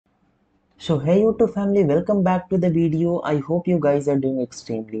So hey YouTube family, welcome back to the video. I hope you guys are doing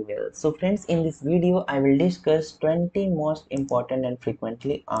extremely well. So friends, in this video I will discuss 20 most important and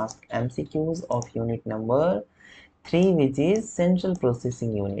frequently asked MCQs of unit number 3, which is central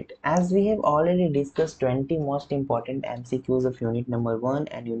processing unit. As we have already discussed 20 most important MCQs of unit number 1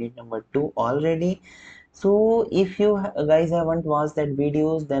 and unit number 2 already. So if you guys haven't watched that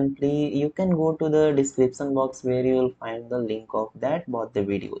videos, then please you can go to the description box where you will find the link of that both the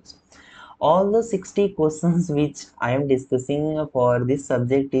videos. All the 60 questions which I am discussing for this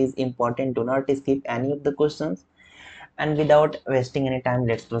subject is important. Do not skip any of the questions. And without wasting any time,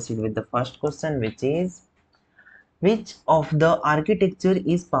 let's proceed with the first question, which is which of the architecture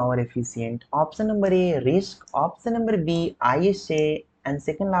is power efficient? Option number A, RISC. Option number B, ISA. And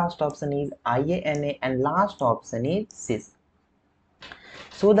second last option is IANA. And last option is CISC.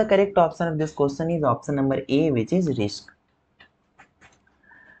 So the correct option of this question is option number A, which is RISC.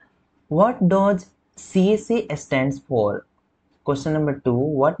 What does CSA stands for? Question number 2.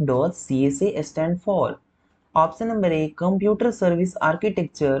 What does CSA stand for? Option number A, Computer Service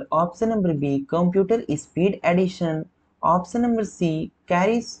Architecture. Option number B, Computer Speed Addition. Option number C,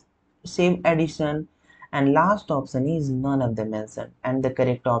 Carry Save Addition. And last option is none of them mentioned. And the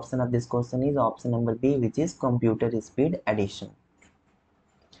correct option of this question is option number B, which is Computer Speed Addition.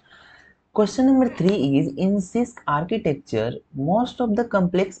 Question number 3 is in CISC architecture, most of the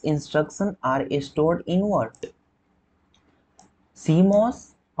complex instructions are stored in what?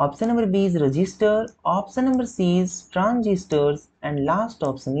 CMOS. Option number B is register. Option number C is transistors. And last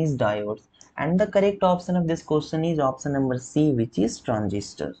option is diodes. And the correct option of this question is option number C, which is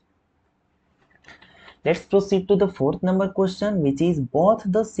transistor. Let's proceed to the fourth number question, which is both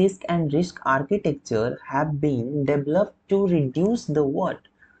the CISC and RISC architecture have been developed to reduce the what?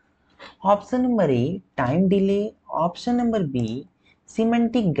 Option number A, time delay. Option number B,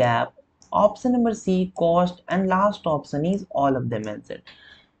 semantic gap. Option number C, cost. And last option is all of them answered.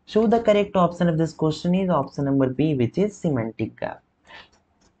 So the correct option of this question is option number B, which is semantic gap.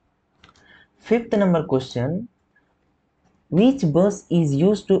 Fifth number question, which bus is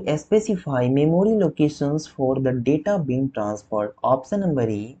used to specify memory locations for the data being transferred? Option number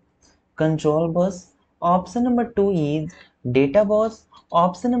A, control bus. Option number 2 is data bus.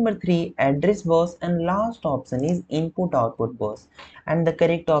 Option number 3, address bus. And last option is input output bus. And the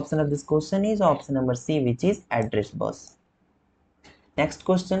correct option of this question is option number C, which is address bus. Next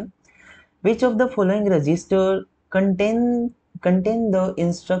question, which of the following register contain the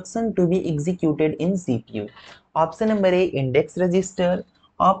instruction to be executed in CPU? Option number A, index register.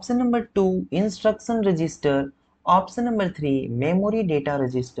 Option number 2, instruction register. Option number 3, memory data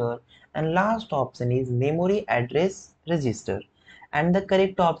register. And last option is memory address register. And the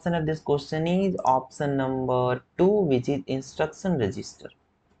correct option of this question is option number 2, which is instruction register.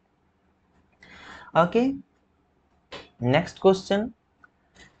 Okay. Next question,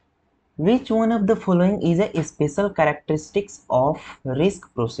 which one of the following is a special characteristics of RISC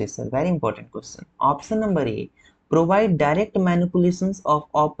processor? Very important question. Option number A, provide direct manipulations of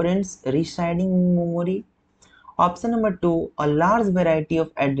operands residing in memory. Option number 2, a large variety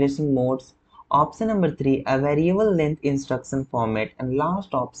of addressing modes. Option number 3, a variable length instruction format. And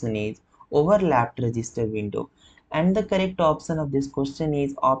last option is overlapped register window. And the correct option of this question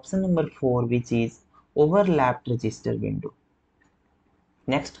is option number 4, which is overlapped register window.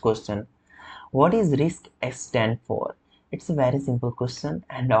 Next question, what is RISC stand for? It's a very simple question,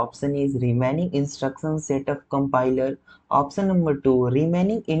 and option is remaining instruction set of compiler. Option number 2,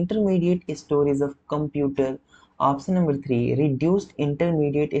 remaining intermediate storage of computer. Option number 3, reduced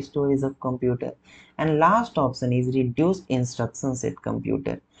intermediate storage of computer. And last option is reduced instruction set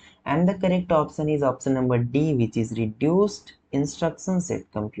computer. And the correct option is option number D, which is reduced instruction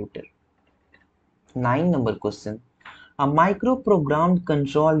set computer. 9 number question, a microprogrammed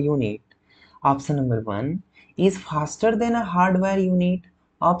control unit. Option number 1 is faster than a hardware unit.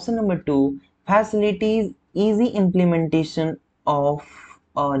 Option number 2 facilitates easy implementation of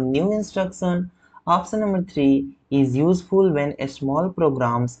a new instruction. Option number 3 is useful when small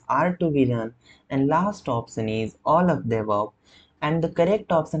programs are to be run. And last option is all of the above. And the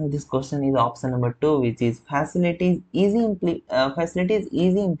correct option of this question is option number 2, which is facilitates easy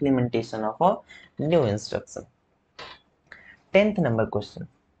implementation of a new instruction. 10th number question,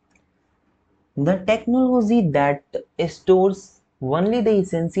 the technology that stores only the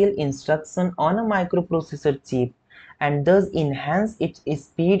essential instruction on a microprocessor chip and thus enhance its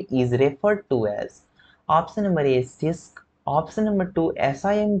speed is referred to as option number A, CISC, option number 2,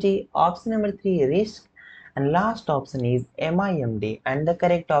 SIMD, option number 3, RISC, and last option is MIMD. And the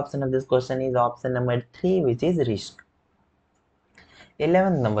correct option of this question is option number 3, which is RISC.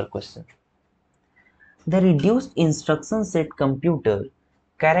 11th number question, The reduced instruction set computer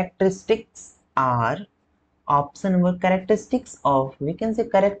characteristics are option number characteristics of, we can say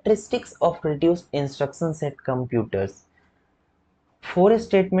characteristics of reduced instruction set computers. Four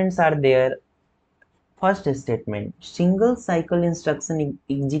statements are there. First statement, single cycle instruction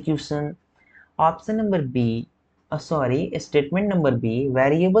execution. Option number B, statement number B,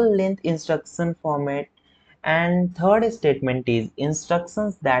 variable length instruction format. And third statement is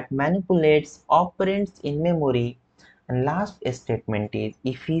instructions that manipulates operands in memory. And last statement is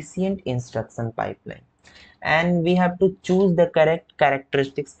efficient instruction pipeline. And we have to choose the correct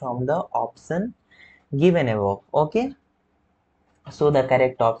characteristics from the option given above. Okay. So the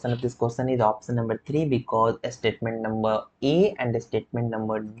correct option of this question is option number 3, because statement number A and statement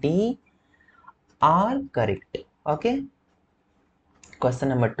number D are correct. Okay. Question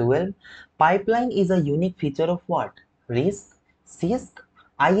number 12. Pipeline is a unique feature of what? RISC, CISC,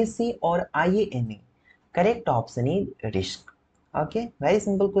 ISC or IANA? Correct option is RISC. Okay. Very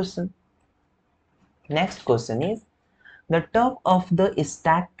simple question. Next question is, the top of the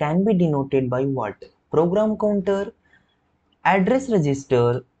stack can be denoted by what? Program counter, address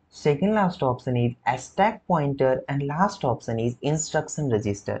register, second last option is a stack pointer, and last option is instruction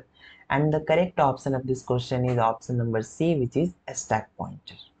register. And the correct option of this question is option number C, which is a stack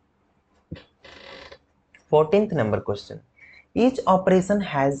pointer. 14th number question. Each operation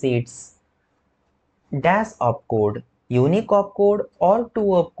has its dash opcode, unique opcode, or 2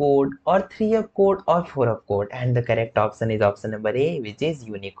 opcode, or 3 opcode, or 4 opcode. And the correct option is option number A, which is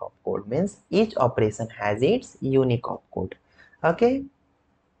unique opcode. Means each operation has its unique opcode. Okay.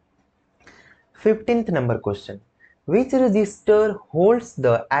 15th number question. Which register holds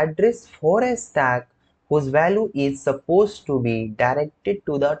the address for a stack whose value is supposed to be directed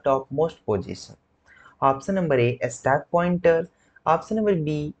to the topmost position? Option number A, a stack pointer. Option number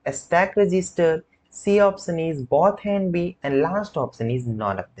B, a stack register. C option is both A and B, and last option is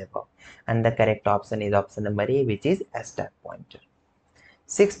none of the above. And the correct option is option number A, which is a stack pointer.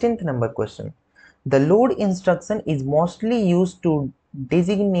 16th number question. The load instruction is mostly used to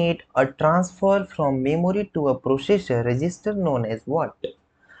designate a transfer from memory to a processor register known as what?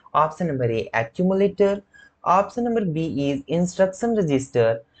 Option number A, accumulator. Option number B is instruction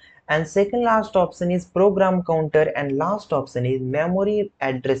register. And second last option is program counter, and last option is memory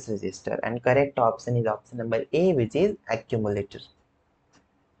address register. And correct option is option number A, which is accumulator.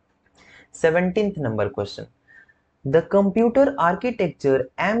 17th number question. The computer architecture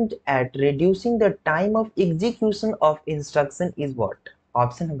aimed at reducing the time of execution of instruction is what?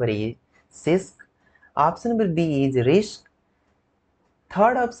 Option number A, CISC. Option number B is RISC.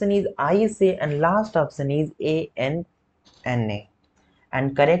 Third option is ISA, and last option is ANNA.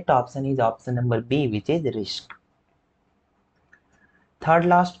 And correct option is option number B, which is RISC. Third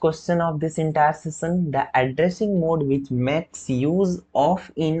last question of this entire session, the addressing mode which makes use of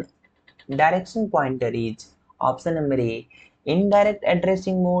in direction pointer is option number A, indirect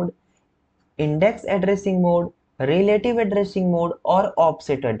addressing mode, index addressing mode, relative addressing mode, or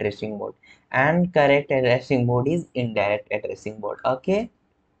offset addressing mode. And correct addressing mode is indirect addressing mode. Okay.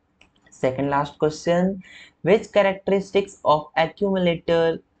 Second last question, which characteristics of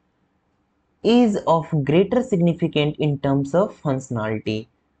accumulator is of greater significance in terms of functionality?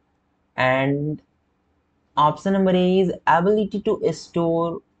 And option number A is ability to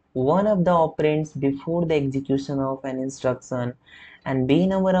store one of the operands before the execution of an instruction, and B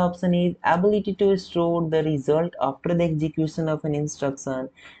number option is ability to store the result after the execution of an instruction,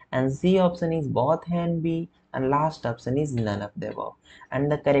 and C option is both A and B, and last option is none of the above. And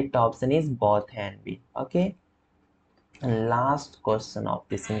the correct option is both A and B. Okay. And last question of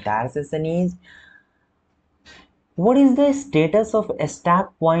this entire session is, what is the status of a stack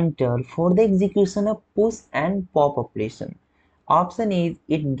pointer for the execution of push and pop operation? Option is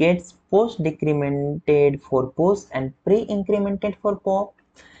it gets post decremented for push and pre-incremented for pop.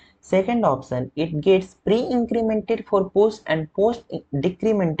 Second option, it gets pre-incremented for push and post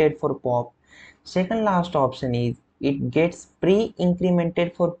decremented for pop. Second last option is it gets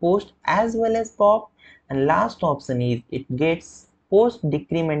pre-incremented for post as well as pop. And last option is it gets post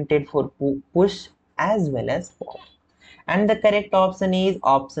decremented for push as well as pop. And the correct option is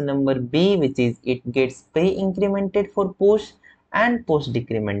option number B, which is it gets pre-incremented for push and post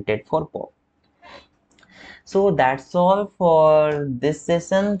decremented for pop. So that's all for this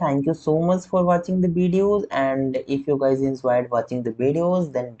session. Thank you so much for watching the videos, and if you guys enjoyed watching the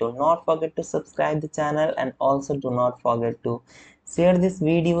videos, then do not forget to subscribe the channel, and also do not forget to share this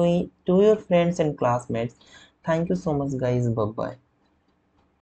video to your friends and classmates. Thank you so much guys. Bye bye.